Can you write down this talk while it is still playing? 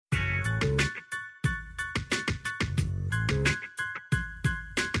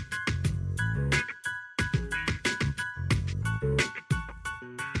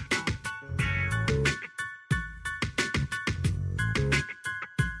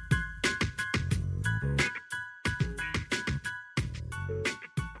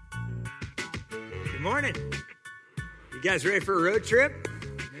Good morning. You guys ready for a road trip?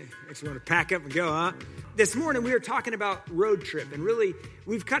 Makes you want to pack up and go, huh? This morning we were talking about road trip, and really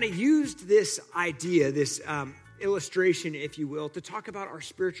we've kind of used this idea, this illustration, if you will, to talk about our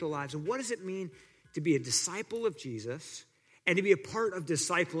spiritual lives and what does it mean to be a disciple of Jesus and to be a part of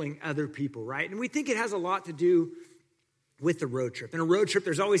discipling other people, right? And we think it has a lot to do with the road trip. In a road trip,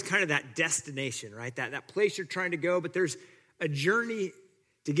 there's always kind of that destination, right? That place you're trying to go, but there's a journey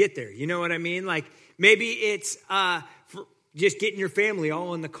to get there. You know what I mean? Like maybe it's for just getting your family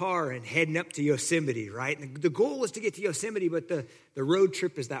all in the car and heading up to Yosemite, right? And the goal is to get to Yosemite, but the road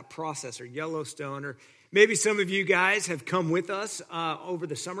trip is that process, or Yellowstone, or maybe some of you guys have come with us over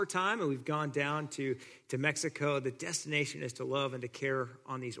the summertime and we've gone down to Mexico. The destination is to love and to care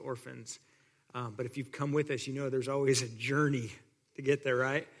on these orphans. But if you've come with us, you know there's always a journey to get there,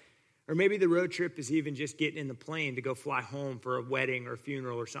 right? Or maybe the road trip is even just getting in the plane to go fly home for a wedding or a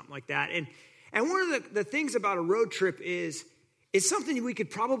funeral or something like that. And one of the things about a road trip is it's something we could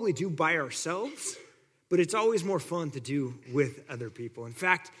probably do by ourselves, but it's always more fun to do with other people. In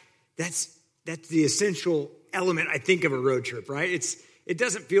fact, that's the essential element, I think, of a road trip, right? It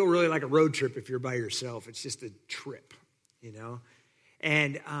doesn't feel really like a road trip if you're by yourself. It's just a trip, you know?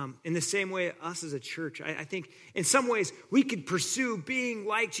 And in the same way, us as a church, I think in some ways we could pursue being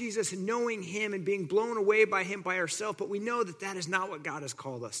like Jesus and knowing him and being blown away by him by ourselves, but we know that that is not what God has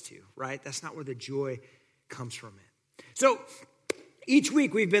called us to, right? That's not where the joy comes from it. So each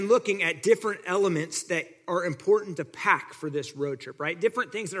week we've been looking at different elements that are important to pack for this road trip, right?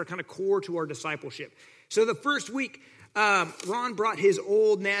 Different things that are kind of core to our discipleship. So the first week, Ron brought his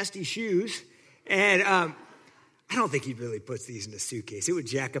old nasty shoes, and I don't think he really puts these in a suitcase. It would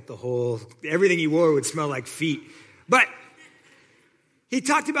jack up everything he wore would smell like feet. But he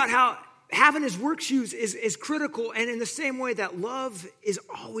talked about how having his work shoes is critical, and in the same way that love is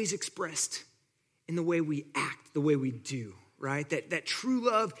always expressed in the way we act, the way we do, right? That true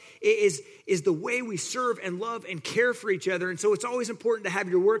love is the way we serve and love and care for each other. And so it's always important to have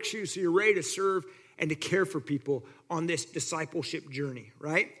your work shoes so you're ready to serve and to care for people on this discipleship journey,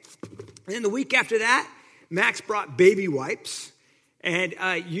 right? And then the week after that, Max brought baby wipes and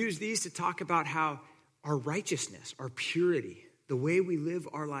used these to talk about how our righteousness, our purity, the way we live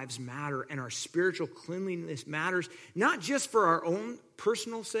our lives matter, and our spiritual cleanliness matters, not just for our own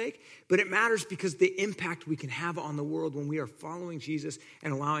personal sake, but it matters because the impact we can have on the world when we are following Jesus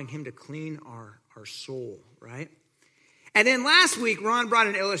and allowing him to clean our soul, right? And then last week, Ron brought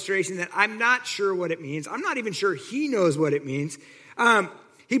an illustration that I'm not sure what it means. I'm not even sure he knows what it means.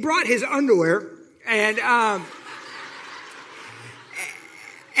 He brought his underwear. And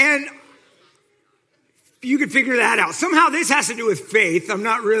you can figure that out. Somehow this has to do with faith. I'm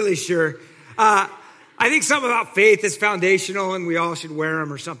not really sure. I think something about faith is foundational and we all should wear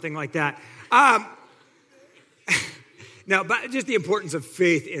them or something like that. No, but just the importance of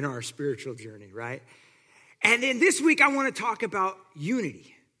faith in our spiritual journey, right? And then this week I want to talk about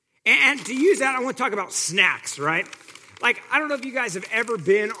unity. And to use that, I want to talk about snacks, right? Like, I don't know if you guys have ever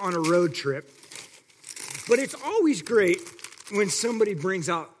been on a road trip, but it's always great when somebody brings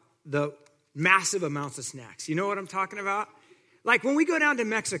out the massive amounts of snacks. You know what I'm talking about? Like when we go down to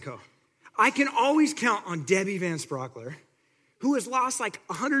Mexico, I can always count on Debbie Van Sprockler, who has lost like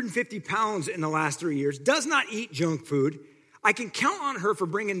 150 pounds in the last 3 years, does not eat junk food. I can count on her for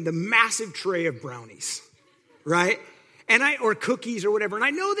bringing the massive tray of brownies, right? Or cookies or whatever. And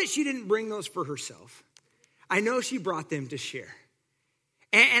I know that she didn't bring those for herself. I know she brought them to share.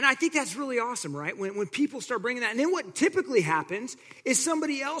 And I think that's really awesome, right? When people start bringing that. And then what typically happens is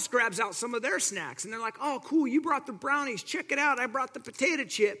somebody else grabs out some of their snacks. And they're like, oh, cool, you brought the brownies. Check it out. I brought the potato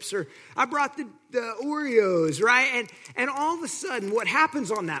chips. Or I brought the Oreos, right? And all of a sudden, what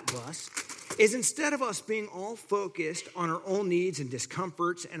happens on that bus is instead of us being all focused on our own needs and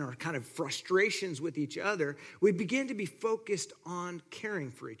discomforts and our kind of frustrations with each other, we begin to be focused on caring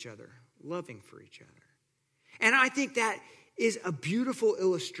for each other, loving for each other. And I think that is a beautiful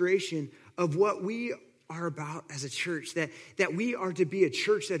illustration of what we are about as a church, that we are to be a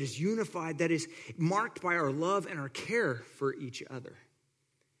church that is unified, that is marked by our love and our care for each other.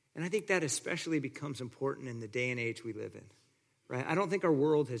 And I think that especially becomes important in the day and age we live in, right? I don't think our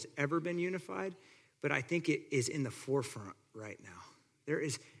world has ever been unified, but I think it is in the forefront right now. There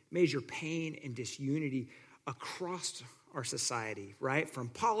is major pain and disunity across our society, right? From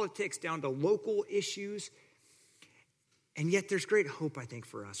politics down to local issues. And yet there's great hope, I think,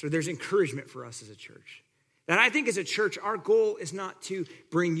 for us, or there's encouragement for us as a church. That I think as a church, our goal is not to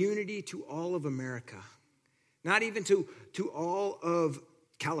bring unity to all of America, not even to all of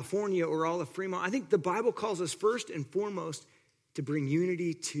California or all of Fremont. I think the Bible calls us first and foremost to bring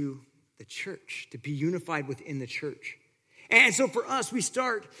unity to the church, to be unified within the church. And so for us, we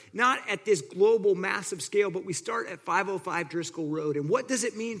start not at this global, massive scale, but we start at 505 Driscoll Road. And what does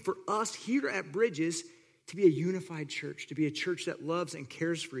it mean for us here at Bridges to be a unified church, to be a church that loves and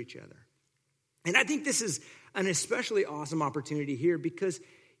cares for each other? And I think this is an especially awesome opportunity here because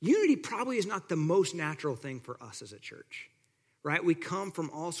unity probably is not the most natural thing for us as a church, right? We come from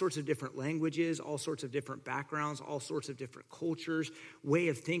all sorts of different languages, all sorts of different backgrounds, all sorts of different cultures, way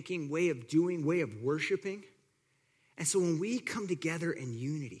of thinking, way of doing, way of worshiping. And so when we come together in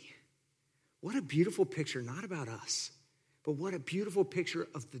unity, what a beautiful picture, not about us, but what a beautiful picture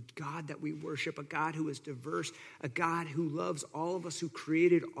of the God that we worship, a God who is diverse, a God who loves all of us, who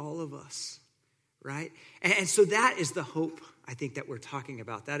created all of us, right? And so that is the hope, I think, that we're talking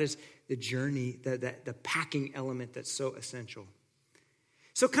about. That is the journey, the packing element that's so essential.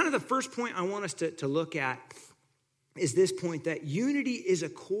 So kind of the first point I want us to look at is this point that unity is a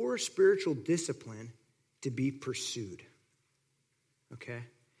core spiritual discipline to be pursued, okay?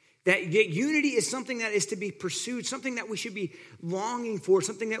 That unity is something that is to be pursued, something that we should be longing for,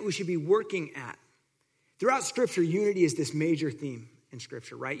 something that we should be working at. Throughout Scripture, unity is this major theme in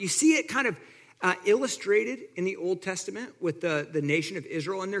Scripture, right? You see it kind of illustrated in the Old Testament with the nation of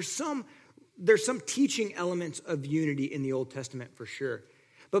Israel, and there's some teaching elements of unity in the Old Testament for sure.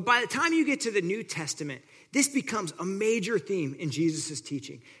 But by the time you get to the New Testament, this becomes a major theme in Jesus'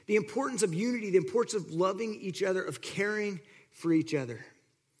 teaching. The importance of unity, the importance of loving each other, of caring for each other.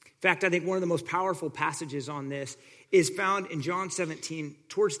 In fact, I think one of the most powerful passages on this is found in John 17,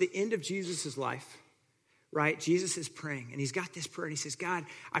 towards the end of Jesus' life, right? Jesus is praying, and he's got this prayer, and he says, God,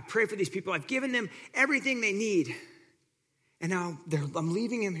 I pray for these people. I've given them everything they need, and now I'm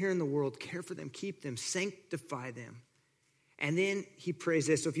leaving them here in the world. Care for them, keep them, sanctify them. And then he prays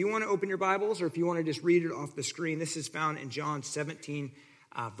this. So if you want to open your Bibles or if you want to just read it off the screen, this is found in John 17,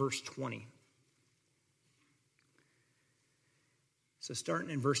 verse 20. So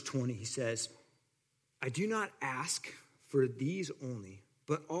starting in verse 20, he says, I do not ask for these only,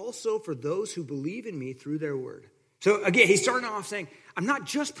 but also for those who believe in me through their word. So again, he's starting off saying, I'm not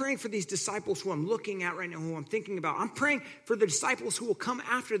just praying for these disciples who I'm looking at right now, who I'm thinking about. I'm praying for the disciples who will come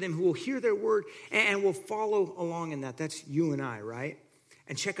after them, who will hear their word and will follow along in that. That's you and I, right?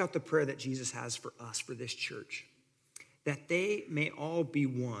 And check out the prayer that Jesus has for us, for this church. That they may all be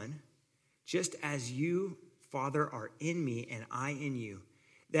one, just as you, Father, are in me and I in you.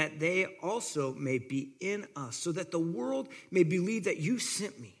 That they also may be in us, so that the world may believe that you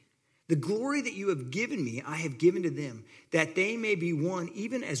sent me. The glory that you have given me, I have given to them, that they may be one,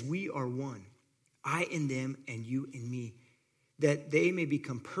 even as we are one. I in them and you in me, that they may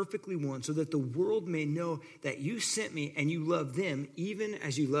become perfectly one, so that the world may know that you sent me and you love them, even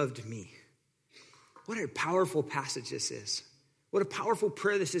as you loved me. What a powerful passage this is. What a powerful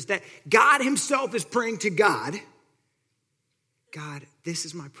prayer this is, that God himself is praying to God. God, this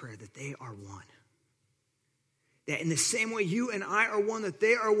is my prayer, that they are one. That in the same way you and I are one, that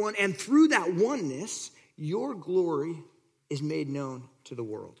they are one. And through that oneness, your glory is made known to the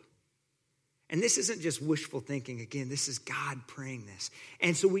world. And this isn't just wishful thinking. Again, this is God praying this.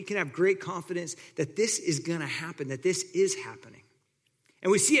 And so we can have great confidence that this is going to happen, that this is happening.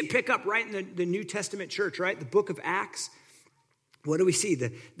 And we see it pick up right in the New Testament church, right? The book of Acts. What do we see?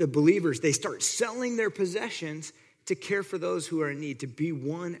 The believers, they start selling their possessions to care for those who are in need, to be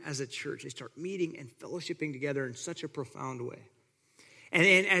one as a church. They start meeting and fellowshipping together in such a profound way. And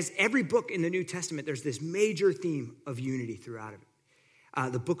then as every book in the New Testament, there's this major theme of unity throughout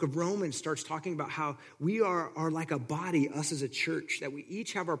it. The book of Romans starts talking about how we are like a body, us as a church, that we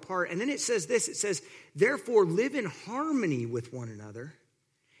each have our part. And then it says this, it says, therefore live in harmony with one another.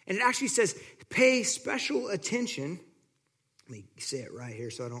 And it actually says, pay special attention. Let me say it right here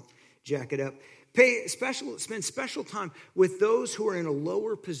so I don't jack it up. Spend special time with those who are in a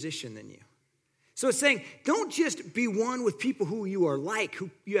lower position than you. So it's saying, don't just be one with people who you are like, who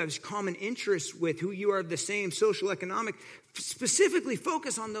you have common interests with, who you are the same social, economic. Specifically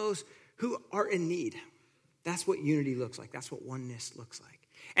focus on those who are in need. That's what unity looks like. That's what oneness looks like.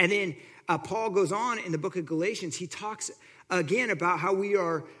 And then Paul goes on in the book of Galatians. He talks again about how we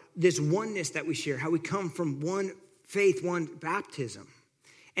are this oneness that we share, how we come from one faith, one baptism.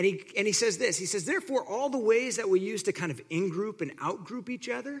 And he says this, he says, therefore, all the ways that we use to kind of in-group and out-group each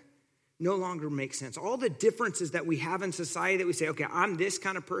other no longer make sense. All the differences that we have in society that we say, okay, I'm this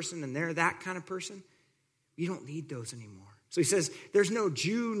kind of person and they're that kind of person, you don't need those anymore. So he says, there's no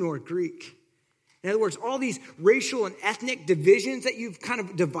Jew nor Greek. In other words, all these racial and ethnic divisions that you've kind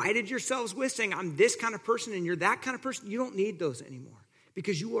of divided yourselves with, saying I'm this kind of person and you're that kind of person, you don't need those anymore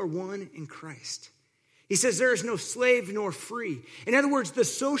because you are one in Christ. He says there is no slave nor free. In other words, the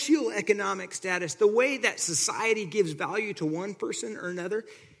socioeconomic status, the way that society gives value to one person or another,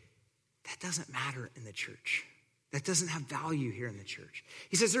 that doesn't matter in the church. That doesn't have value here in the church.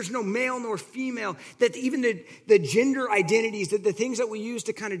 He says there's no male nor female, that even the gender identities, that the things that we use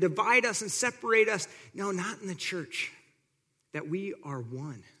to kind of divide us and separate us, no, not in the church, that we are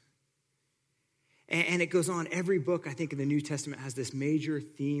one. And it goes on. Every book, I think, in the New Testament has this major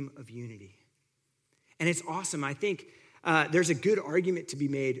theme of unity. And it's awesome. I think there's a good argument to be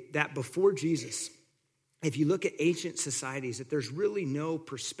made that before Jesus, if you look at ancient societies, that there's really no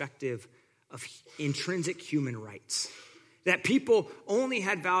perspective of intrinsic human rights. That people only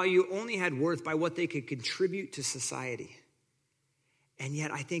had value, only had worth by what they could contribute to society. And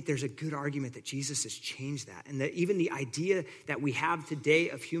yet I think there's a good argument that Jesus has changed that. And that even the idea that we have today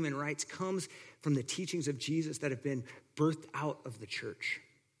of human rights comes from the teachings of Jesus that have been birthed out of the church.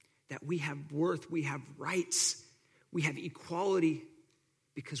 That we have worth, we have rights, we have equality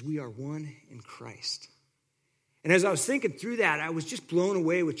because we are one in Christ. And as I was thinking through that, I was just blown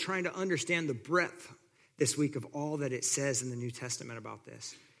away with trying to understand the breadth this week of all that it says in the New Testament about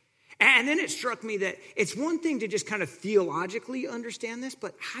this. And then it struck me that it's one thing to just kind of theologically understand this,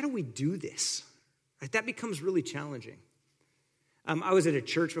 but how do we do this? Right? That becomes really challenging. I was at a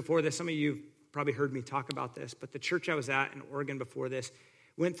church before this. Some of you probably heard me talk about this, but the church I was at in Oregon before this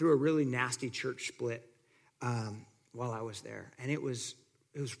went through a really nasty church split while I was there. And it was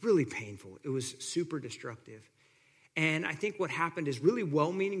really painful. It was super destructive. And I think what happened is really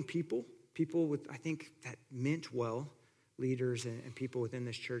well-meaning people with, I think, that meant well, leaders and people within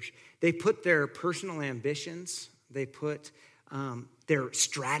this church, they put their personal ambitions, they put their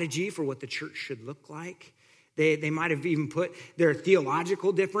strategy for what the church should look like. They might have even put their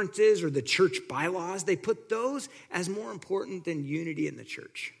theological differences or the church bylaws. They put those as more important than unity in the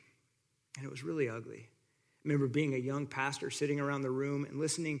church. And it was really ugly. I remember being a young pastor sitting around the room and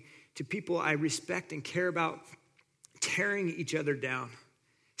listening to people I respect and care about tearing each other down,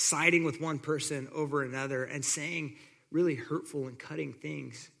 siding with one person over another, and saying really hurtful and cutting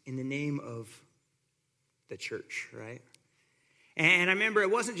things in the name of the church, right? And I remember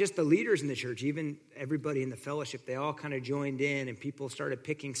it wasn't just the leaders in the church, even everybody in the fellowship, they all kind of joined in and people started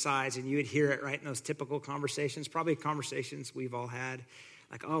picking sides, and you would hear it right in those typical conversations, probably conversations we've all had.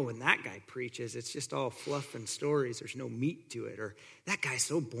 Like, oh, when that guy preaches, it's just all fluff and stories. There's no meat to it. Or that guy's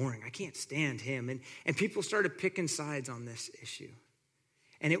so boring. I can't stand him. And people started picking sides on this issue.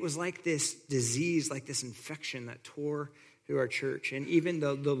 And it was like this disease, like this infection that tore through our church. And even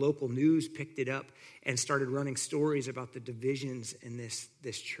the local news picked it up and started running stories about the divisions in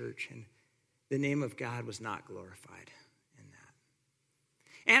this church. And the name of God was not glorified.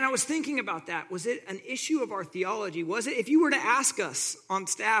 And I was thinking about that. Was it an issue of our theology? Was it, if you were to ask us on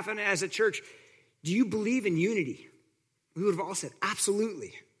staff and as a church, do you believe in unity? We would have all said,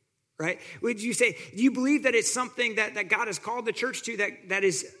 absolutely, right? Would you say, do you believe that it's something that God has called the church to, that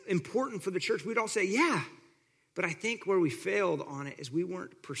is important for the church? We'd all say, yeah. But I think where we failed on it is we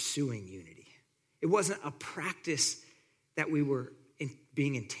weren't pursuing unity. It wasn't a practice that we were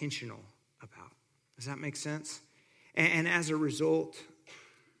being intentional about. Does that make sense? And as a result,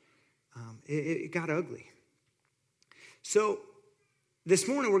 it got ugly. So this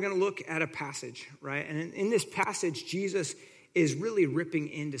morning we're going to look at a passage, right? And in this passage, Jesus is really ripping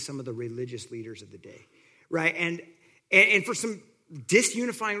into some of the religious leaders of the day, right? And for some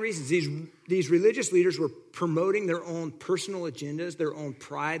disunifying reasons, these religious leaders were promoting their own personal agendas, their own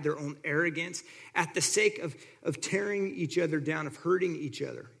pride, their own arrogance, at the sake of tearing each other down, of hurting each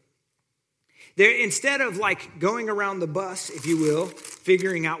other. Instead of like going around the bus, if you will,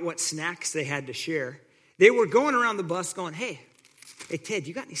 figuring out what snacks they had to share, they were going around the bus going, hey, Ted,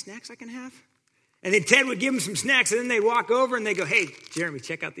 you got any snacks I can have? And then Ted would give them some snacks, and then they'd walk over and they'd go, hey, Jeremy,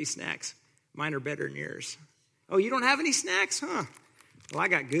 check out these snacks. Mine are better than yours. Oh, you don't have any snacks? Huh? Well, I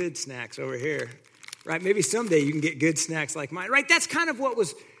got good snacks over here. Right? Maybe someday you can get good snacks like mine. Right? That's kind of what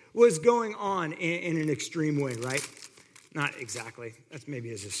was going on in an extreme way, right? Not exactly. That's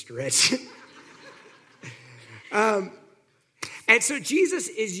maybe as a stretch. And so Jesus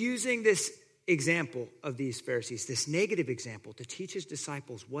is using this example of these Pharisees, this negative example, to teach his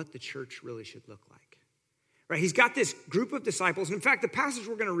disciples what the church really should look like. Right? He's got this group of disciples. And in fact, the passage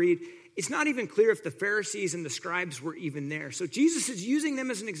we're going to read, it's not even clear if the Pharisees and the scribes were even there. So Jesus is using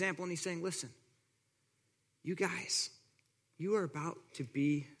them as an example, and he's saying, listen, you guys, you are about to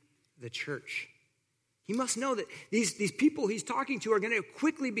be the church. He must know that these people he's talking to are going to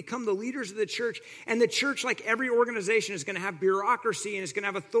quickly become the leaders of the church. And the church, like every organization, is going to have bureaucracy and it's going to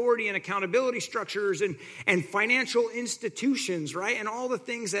have authority and accountability structures and financial institutions, right? And all the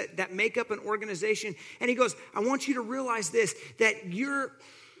things that make up an organization. And he goes, I want you to realize this, that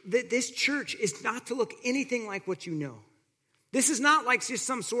this church is not to look anything like what you know. This is not like just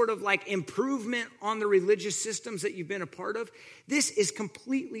some sort of like improvement on the religious systems that you've been a part of. This is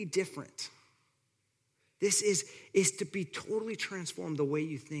completely different. This is to be totally transformed the way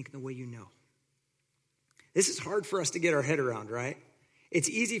you think and the way you know. This is hard for us to get our head around, right? It's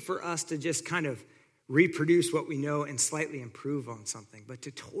easy for us to just kind of reproduce what we know and slightly improve on something, but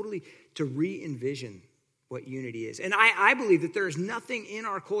to re-envision what unity is. And I believe that there is nothing in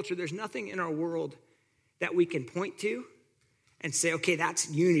our culture, there's nothing in our world that we can point to and say, okay,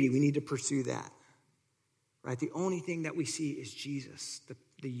 that's unity, we need to pursue that. Right? The only thing that we see is Jesus,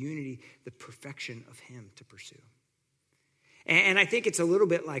 the unity, the perfection of him to pursue. And I think it's a little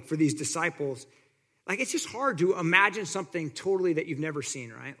bit like for these disciples, like it's just hard to imagine something totally that you've never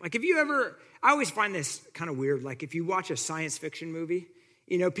seen, right? Like I always find this kind of weird, like if you watch a science fiction movie,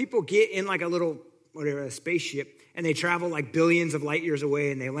 people get in like a spaceship and they travel like billions of light years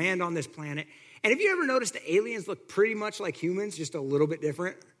away and they land on this planet. And have you ever noticed the aliens look pretty much like humans, just a little bit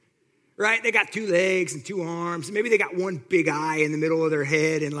different? Right? They got 2 legs and 2 arms. Maybe they got one big eye in the middle of their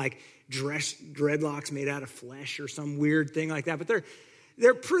head and like dreadlocks made out of flesh or some weird thing like that. But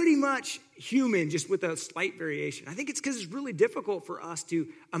they're pretty much human, just with a slight variation. I think it's because it's really difficult for us to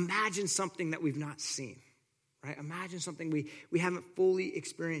imagine something that we've not seen. Right? Imagine something we haven't fully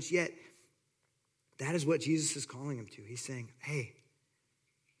experienced yet. That is what Jesus is calling them to. He's saying, hey,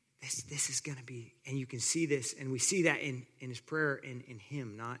 this is going to be, and you can see this, and we see that in his prayer in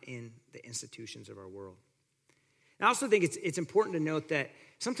him, not in the institutions of our world. And I also think it's important to note that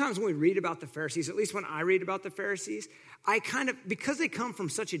sometimes when we read about the Pharisees, at least when I read about the Pharisees, I kind of, because they come from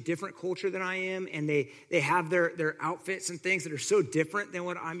such a different culture than I am, and they have their outfits and things that are so different than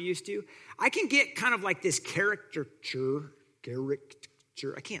what I'm used to, I can get kind of like this caricature,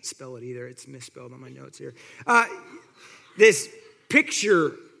 I can't spell it either, it's misspelled on my notes here, this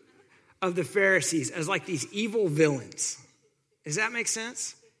picture of the Pharisees as like these evil villains. Does that make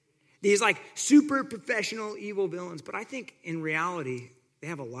sense? These like super professional evil villains. But I think in reality, they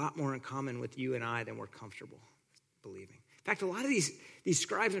have a lot more in common with you and I than we're comfortable believing. In fact, a lot of these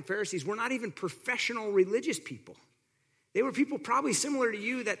scribes and Pharisees were not even professional religious people. They were people probably similar to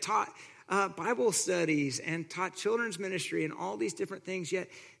you that taught Bible studies and taught children's ministry and all these different things, yet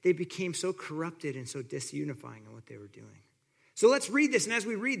they became so corrupted and so disunifying in what they were doing. So let's read this, and as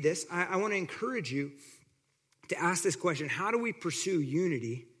we read this, I want to encourage you to ask this question: how do we pursue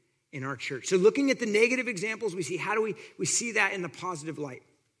unity in our church? So looking at the negative examples we see, how do we see that in the positive light?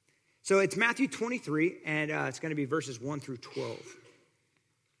 So it's Matthew 23, and it's going to be verses 1 through 12.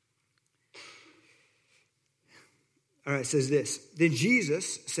 All right, it says this: Then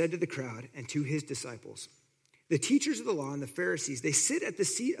Jesus said to the crowd and to his disciples, the teachers of the law and the Pharisees, they sit at the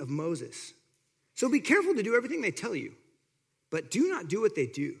seat of Moses. So be careful to do everything they tell you. But do not do what they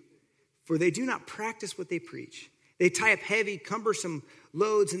do, for they do not practice what they preach. They tie up heavy, cumbersome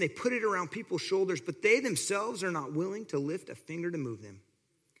loads, and they put it around people's shoulders, but they themselves are not willing to lift a finger to move them.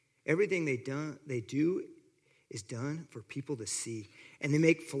 Everything they do is done for people to see. And they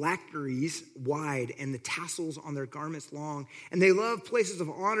make phylacteries wide and the tassels on their garments long. And they love places of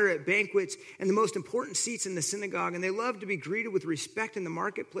honor at banquets and the most important seats in the synagogue. And they love to be greeted with respect in the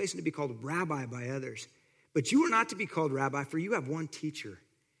marketplace and to be called rabbi by others. But you are not to be called rabbi, for you have one teacher,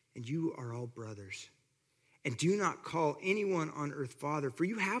 and you are all brothers. And do not call anyone on earth father, for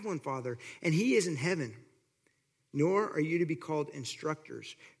you have one Father, and he is in heaven. Nor are you to be called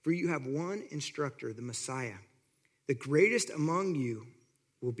instructors, for you have one instructor, the Messiah. The greatest among you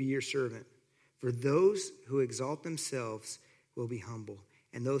will be your servant. For those who exalt themselves will be humble,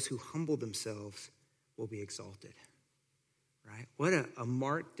 and those who humble themselves will be exalted. Right? What a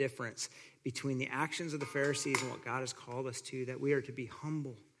marked difference between the actions of the Pharisees and what God has called us to, that we are to be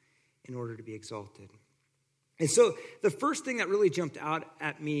humble in order to be exalted. And so the first thing that really jumped out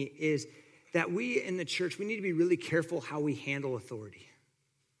at me is that we in the church, we need to be really careful how we handle authority,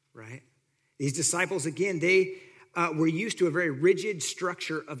 right? These disciples, again, they were used to a very rigid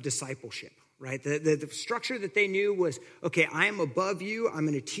structure of discipleship, right? The structure that they knew was, okay, I am above you. I'm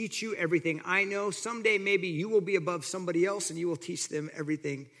going to teach you everything I know. Someday maybe you will be above somebody else and you will teach them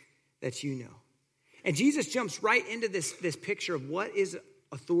everything that you know. And Jesus jumps right into this picture of what is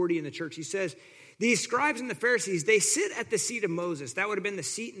authority in the church. He says, These scribes and the Pharisees, they sit at the seat of Moses. That would have been the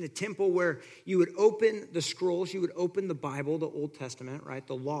seat in the temple where you would open the scrolls, you would open the Bible, the Old Testament, right,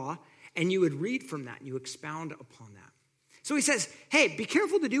 the law, and you would read from that and you expound upon that. So he says, hey, be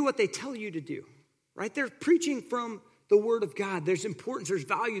careful to do what they tell you to do, right? They're preaching from the Word of God. There's importance, there's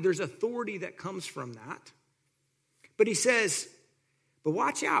value, there's authority that comes from that. But he says, but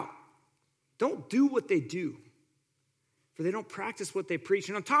watch out. Don't do what they do, for they don't practice what they preach.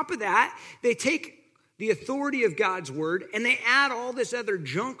 And on top of that, they take the authority of God's word and they add all this other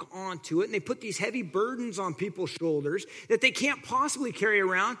junk onto it, and they put these heavy burdens on people's shoulders that they can't possibly carry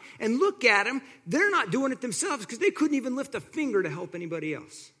around. And look at them, they're not doing it themselves because they couldn't even lift a finger to help anybody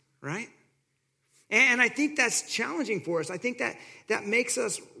else, right? And I think that's challenging for us. I think that makes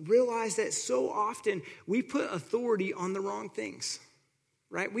us realize that so often we put authority on the wrong things,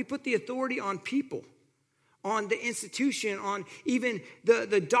 right? We put the authority on people, on the institution, on even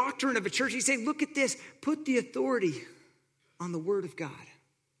the doctrine of a church. He's saying, look at this, put the authority on the Word of God,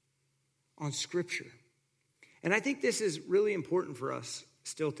 on Scripture. And I think this is really important for us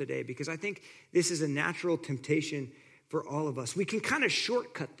still today, because I think this is a natural temptation for all of us. We can kind of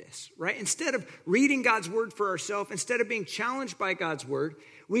shortcut this, right? Instead of reading God's Word for ourselves, instead of being challenged by God's Word,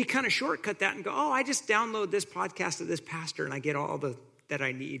 we kind of shortcut that and go, oh, I just download this podcast of this pastor and I get all that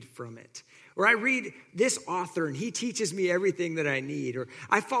I need from it. Or I read this author and he teaches me everything that I need. Or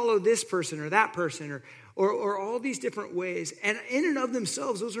I follow this person or that person or all these different ways. And in and of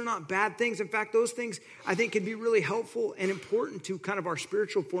themselves, those are not bad things. In fact, those things I think can be really helpful and important to kind of our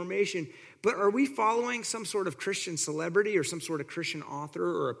spiritual formation. But are we following some sort of Christian celebrity or some sort of Christian author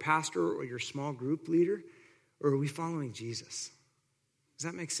or a pastor or your small group leader? Or are we following Jesus? Does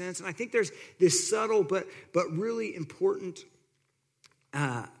that make sense? And I think there's this subtle but really important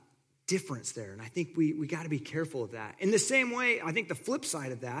difference there. And I think we got to be careful of that. In the same way, I think the flip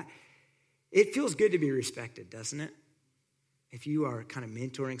side of that, it feels good to be respected, doesn't it? If you are kind of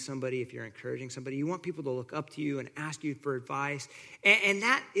mentoring somebody, if you're encouraging somebody, you want people to look up to you and ask you for advice. And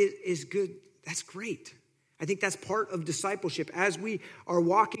that is good. That's great. I think that's part of discipleship. As we are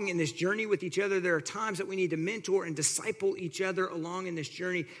walking in this journey with each other, there are times that we need to mentor and disciple each other along in this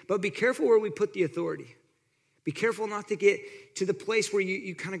journey. But be careful where we put the authority. Be careful not to get to the place where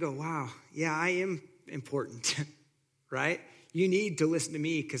you kind of go, wow, yeah, I am important, right? You need to listen to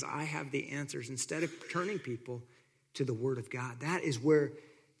me because I have the answers, instead of turning people to the Word of God. That is where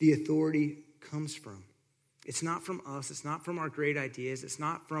the authority comes from. It's not from us. It's not from our great ideas. It's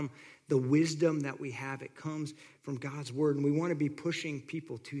not from the wisdom that we have. It comes from God's Word, and we want to be pushing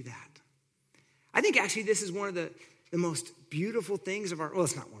people to that. I think actually this is one of the most beautiful things of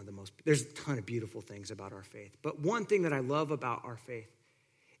it's not one of the most, there's a ton of beautiful things about our faith. But one thing that I love about our faith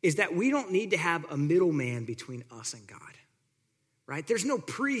is that we don't need to have a middleman between us and God, right? There's no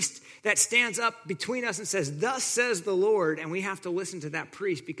priest that stands up between us and says, thus says the Lord, and we have to listen to that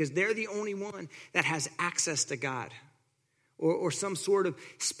priest because they're the only one that has access to God. Or some sort of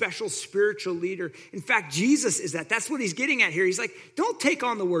special spiritual leader. In fact, Jesus is that. That's what he's getting at here. He's like, don't take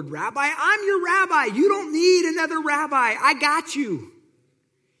on the word rabbi. I'm your rabbi. You don't need another rabbi. I got you.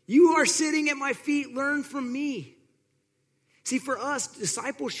 You are sitting at my feet. Learn from me. See, for us,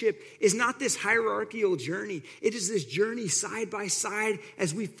 discipleship is not this hierarchical journey. It is this journey side by side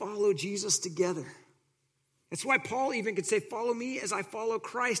as we follow Jesus together. That's why Paul even could say, follow me as I follow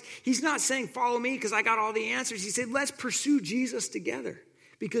Christ. He's not saying follow me because I got all the answers. He said, let's pursue Jesus together,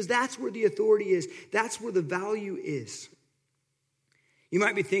 because that's where the authority is. That's where the value is. You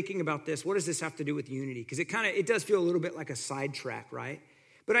might be thinking about this. What does this have to do with unity? Because it does feel a little bit like a sidetrack, right?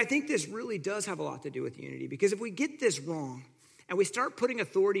 But I think this really does have a lot to do with unity, because if we get this wrong and we start putting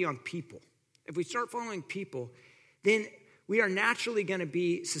authority on people, if we start following people, then we are naturally going to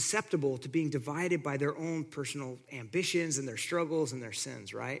be susceptible to being divided by their own personal ambitions and their struggles and their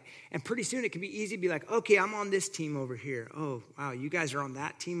sins, right? And pretty soon it can be easy to be like, okay, I'm on this team over here. Oh, wow, you guys are on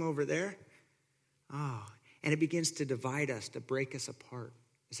that team over there? Oh, and it begins to divide us, to break us apart.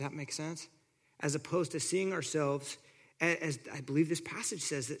 Does that make sense? As opposed to seeing ourselves, as I believe this passage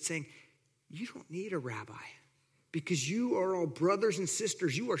says, that saying, you don't need a rabbi, because you are all brothers and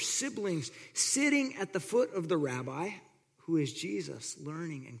sisters. You are siblings sitting at the foot of the rabbi, who is Jesus,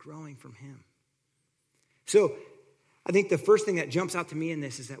 learning and growing from him. So I think the first thing that jumps out to me in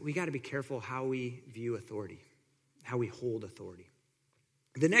this is that we got to be careful how we view authority, how we hold authority.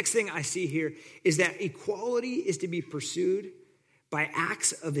 The next thing I see here is that equality is to be pursued by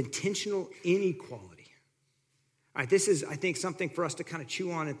acts of intentional inequality. All right, this is, I think, something for us to kind of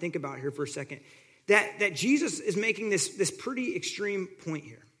chew on and think about here for a second. That Jesus is making this pretty extreme point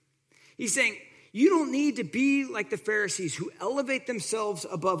here. He's saying, You don't need to be like the Pharisees who elevate themselves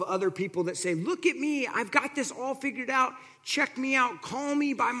above other people that say, look at me, I've got this all figured out. Check me out, call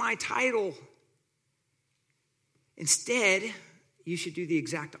me by my title. Instead, you should do the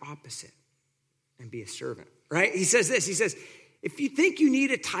exact opposite and be a servant, right? He says this, he says, if you think you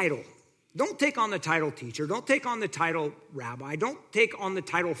need a title, don't take on the title teacher, don't take on the title rabbi, don't take on the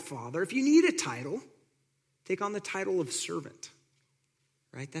title father. If you need a title, take on the title of servant.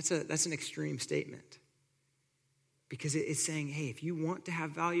 Right? That's an extreme statement. Because it's saying, hey, if you want to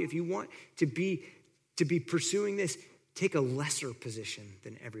have value, if you want to be pursuing this, take a lesser position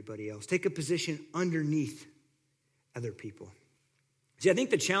than everybody else. Take a position underneath other people. See, I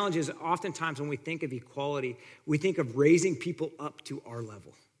think the challenge is oftentimes when we think of equality, we think of raising people up to our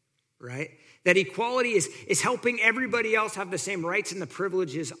level, right? That equality is helping everybody else have the same rights and the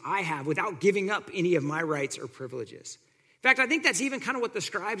privileges I have without giving up any of my rights or privileges. In fact, I think that's even kind of what the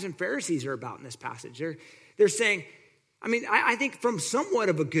scribes and Pharisees are about in this passage. They're saying, I think from somewhat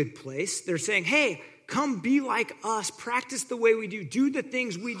of a good place, they're saying, hey, come be like us, practice the way we do the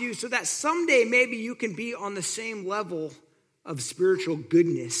things we do, so that someday maybe you can be on the same level of spiritual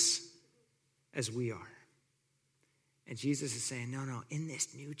goodness as we are. And Jesus is saying, no, in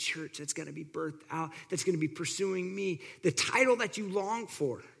this new church that's going to be birthed out, that's going to be pursuing me, the title that you long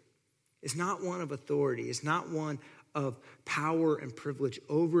for is not one of authority, it's not one of power and privilege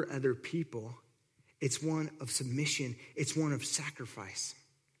over other people. It's one of submission. It's one of sacrifice.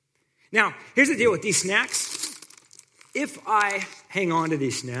 Now, here's the deal with these snacks. If I hang on to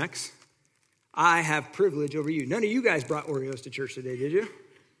these snacks, I have privilege over you. None of you guys brought Oreos to church today, did you?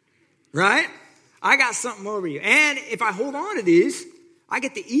 Right? I got something over you. And if I hold on to these, I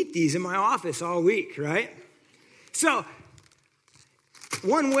get to eat these in my office all week, right? So,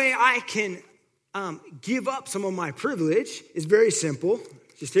 one way I can give up some of my privilege is very simple.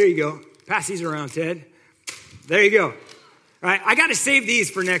 Just here you go. Pass these around, Ted. There you go. All right, I got to save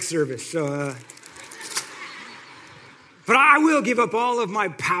these for next service. So, but I will give up all of my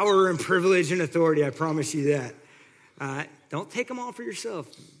power and privilege and authority. I promise you that. Don't take them all for yourself.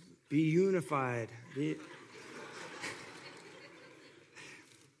 Be unified.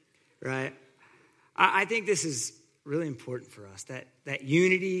 Right? I think this is really important for us, that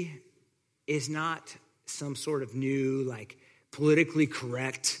unity is not some sort of new, like, politically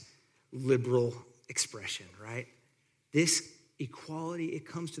correct, liberal expression, right? This equality, it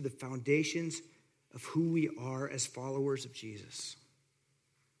comes to the foundations of who we are as followers of Jesus.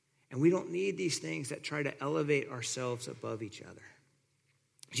 And we don't need these things that try to elevate ourselves above each other.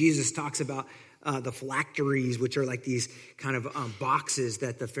 Jesus talks about the phylacteries, which are like these kind of boxes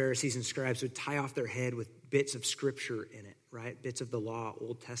that the Pharisees and scribes would tie off their head with bits of scripture in it, right? Bits of the law,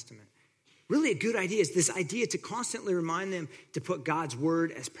 Old Testament. Really a good idea is this idea to constantly remind them to put God's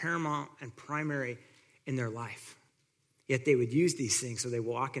word as paramount and primary in their life. Yet they would use these things so they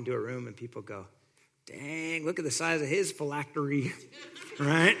walk into a room and people go, dang, look at the size of his phylactery,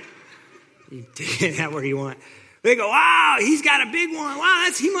 right? You take that where you want. They go, wow, he's got a big one. Wow,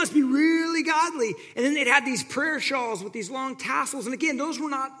 he must be really godly. And then they'd have these prayer shawls with these long tassels. And again, those were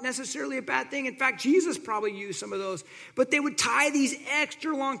not necessarily a bad thing. In fact, Jesus probably used some of those. But they would tie these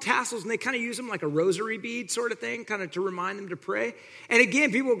extra long tassels, and they kind of use them like a rosary bead sort of thing, kind of to remind them to pray. And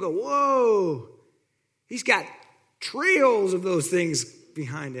again, people would go, whoa, he's got trails of those things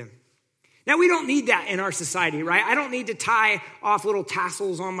behind him. Now, we don't need that in our society, right? I don't need to tie off little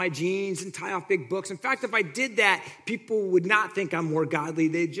tassels on my jeans and tie off big books. In fact, if I did that, people would not think I'm more godly.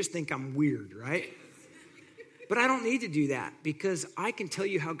 They'd just think I'm weird, right? But I don't need to do that because I can tell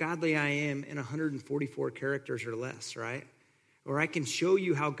you how godly I am in 144 characters or less, right? Or I can show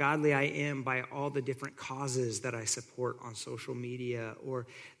you how godly I am by all the different causes that I support on social media, or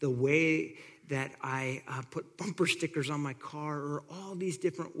the way that I put bumper stickers on my car, or all these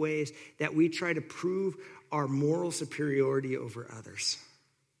different ways that we try to prove our moral superiority over others.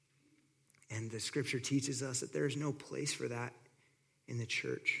 And the scripture teaches us that there is no place for that in the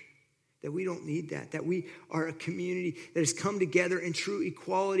church, that we don't need that we are a community that has come together in true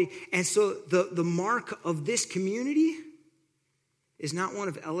equality. And so the mark of this community is not one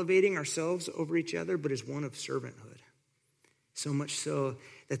of elevating ourselves over each other, but is one of servanthood. So much so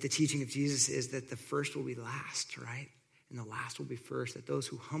that the teaching of Jesus is that the first will be last, right? And the last will be first, that those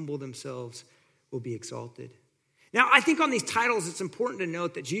who humble themselves will be exalted. Now, I think on these titles, it's important to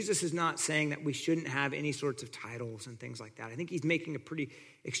note that Jesus is not saying that we shouldn't have any sorts of titles and things like that. I think he's making a pretty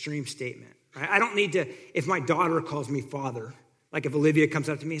extreme statement, right? I don't need to, if my daughter calls me father, like if Olivia comes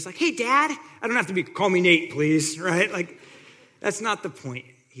up to me, it's like, hey, Dad, I don't have to call me Nate, please, right? Like, that's not the point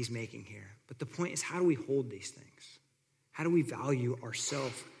he's making here. But the point is, how do we hold these things? How do we value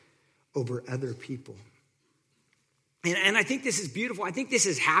ourselves over other people. And I think this is beautiful. I think this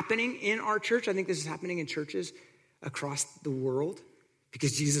is happening in our church. I think this is happening in churches across the world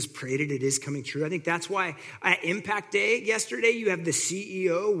because Jesus prayed it. It is coming true. I think that's why at Impact Day yesterday, you have the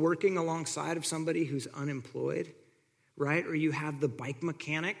CEO working alongside of somebody who's unemployed, right? Or you have the bike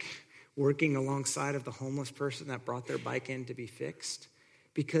mechanic working alongside of the homeless person that brought their bike in to be fixed,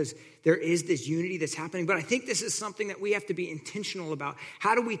 because there is this unity that's happening. But I think this is something that we have to be intentional about.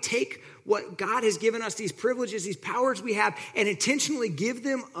 How do we take what God has given us, these privileges, these powers we have, and intentionally give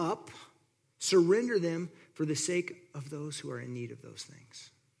them up, surrender them for the sake of those who are in need of those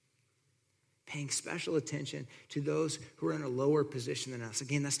things? Paying special attention to those who are in a lower position than us.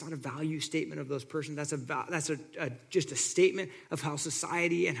 Again, that's not a value statement of those persons. That's just a statement of how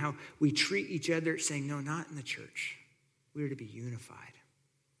society and how we treat each other, saying, no, not in the church. We are to be unified.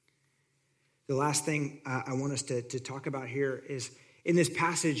 The last thing I want us to talk about here is, in this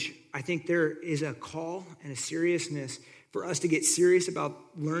passage, I think there is a call and a seriousness for us to get serious about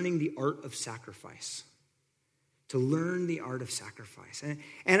learning the art of sacrifice. To learn the art of sacrifice.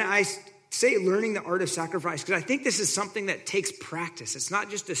 And I say learning the art of sacrifice because I think this is something that takes practice. It's not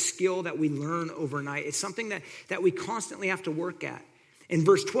just a skill that we learn overnight. It's something that we constantly have to work at. In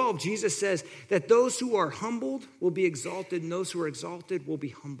verse 12, Jesus says that those who are humbled will be exalted, and those who are exalted will be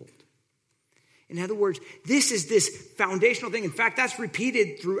humbled. In other words, this is this foundational thing. In fact, that's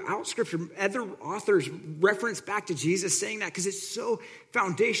repeated throughout Scripture. Other authors reference back to Jesus saying that because it's so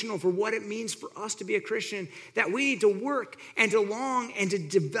foundational for what it means for us to be a Christian, that we need to work and to long and to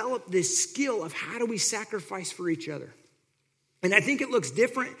develop this skill of how do we sacrifice for each other. And I think it looks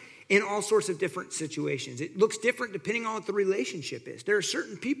different in all sorts of different situations. It looks different depending on what the relationship is. There are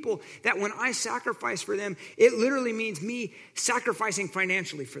certain people that when I sacrifice for them, it literally means me sacrificing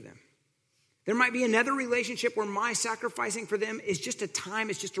financially for them. There might be another relationship where my sacrificing for them is just a time,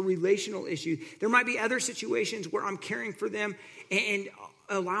 it's just a relational issue. There might be other situations where I'm caring for them and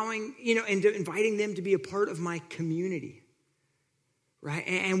allowing, and inviting them to be a part of my community, right?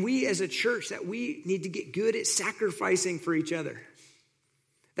 And we as a church, that we need to get good at sacrificing for each other.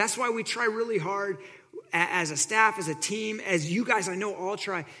 That's why we try really hard as a staff, as a team, as you guys I know all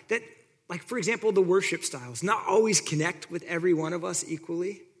try, that, like, for example, the worship styles not always connect with every one of us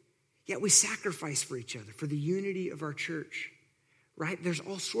equally. Yet we sacrifice for each other, for the unity of our church, right? There's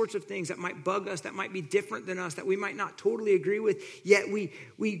all sorts of things that might bug us, that might be different than us, that we might not totally agree with, yet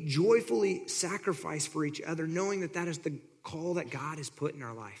we joyfully sacrifice for each other, knowing that that is the call that God has put in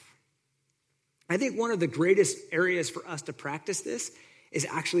our life. I think one of the greatest areas for us to practice this is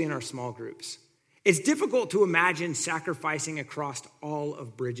actually in our small groups. It's difficult to imagine sacrificing across all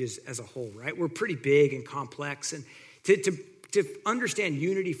of Bridges as a whole, right? We're pretty big and complex, and to understand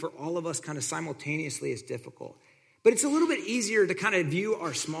unity for all of us kind of simultaneously is difficult. But it's a little bit easier to kind of view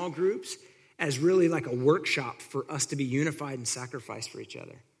our small groups as really like a workshop for us to be unified and sacrifice for each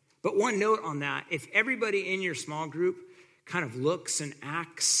other. But one note on that, if everybody in your small group kind of looks and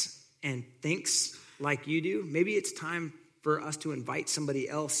acts and thinks like you do, maybe it's time for us to invite somebody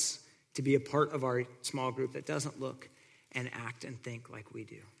else to be a part of our small group that doesn't look and act and think like we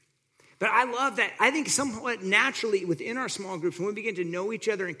do. But I love that. I think somewhat naturally within our small groups, when we begin to know each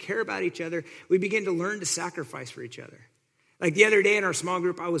other and care about each other, we begin to learn to sacrifice for each other. Like the other day in our small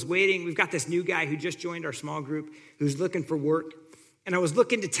group, I was waiting. We've got this new guy who just joined our small group who's looking for work. And I was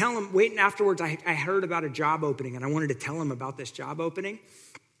looking to tell him, waiting afterwards, I heard about a job opening, and I wanted to tell him about this job opening.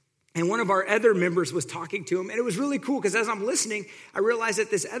 And one of our other members was talking to him, and it was really cool because as I'm listening, I realized that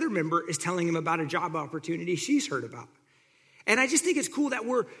this other member is telling him about a job opportunity she's heard about. And I just think it's cool that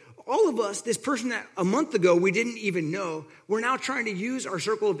all of us, this person that a month ago we didn't even know, we're now trying to use our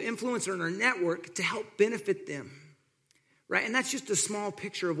circle of influence and our network to help benefit them, right? And that's just a small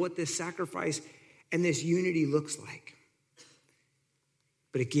picture of what this sacrifice and this unity looks like.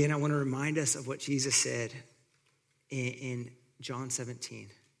 But again, I want to remind us of what Jesus said in John 17,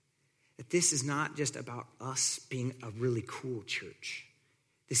 that this is not just about us being a really cool church.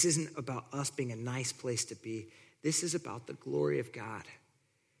 This isn't about us being a nice place to be. This is about the glory of God.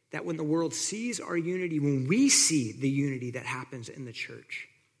 That when the world sees our unity, when we see the unity that happens in the church,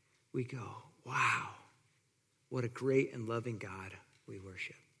 we go, wow, what a great and loving God we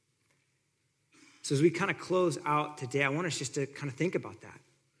worship. So as we kind of close out today, I want us just to kind of think about that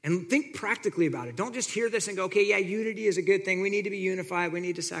and think practically about it. Don't just hear this and go, okay, yeah, unity is a good thing. We need to be unified. We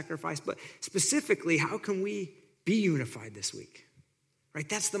need to sacrifice. But specifically, how can we be unified this week? Right?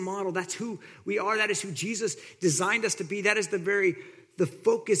 That's the model. That's who we are. That is who Jesus designed us to be. That is the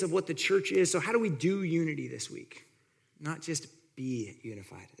focus of what the church is. So how do we do unity this week? Not just be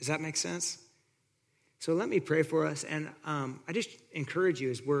unified. Does that make sense? So let me pray for us. And I just encourage you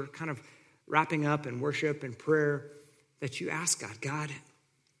as we're kind of wrapping up in worship and prayer that you ask God,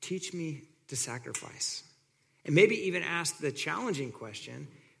 teach me to sacrifice. And maybe even ask the challenging question,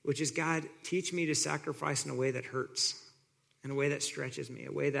 which is, God, teach me to sacrifice in a way that hurts, in a way that stretches me,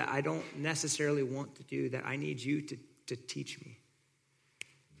 a way that I don't necessarily want to do, that I need you to teach me.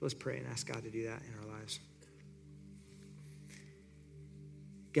 So let's pray and ask God to do that in our lives.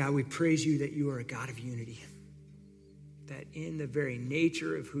 God, we praise you that you are a God of unity, that in the very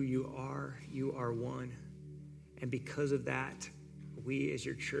nature of who you are one. And because of that, we as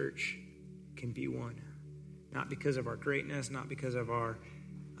your church can be one. Not because of our greatness, not because of our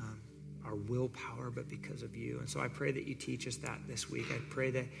willpower, but because of you. And so I pray that you teach us that this week. I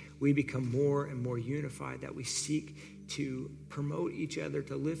pray that we become more and more unified, that we seek to promote each other,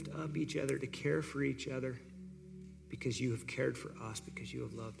 to lift up each other, to care for each other, because you have cared for us, because you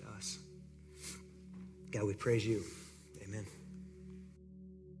have loved us. God, we praise you. Amen.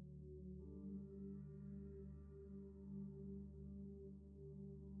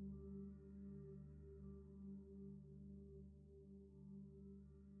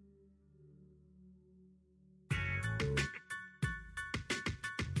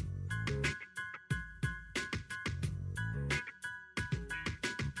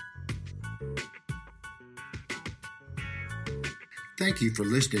 Thank you for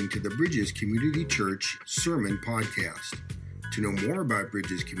listening to the Bridges Community Church Sermon Podcast. To know more about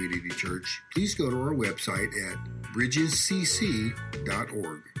Bridges Community Church, please go to our website at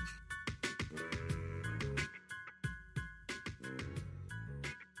bridgescc.org.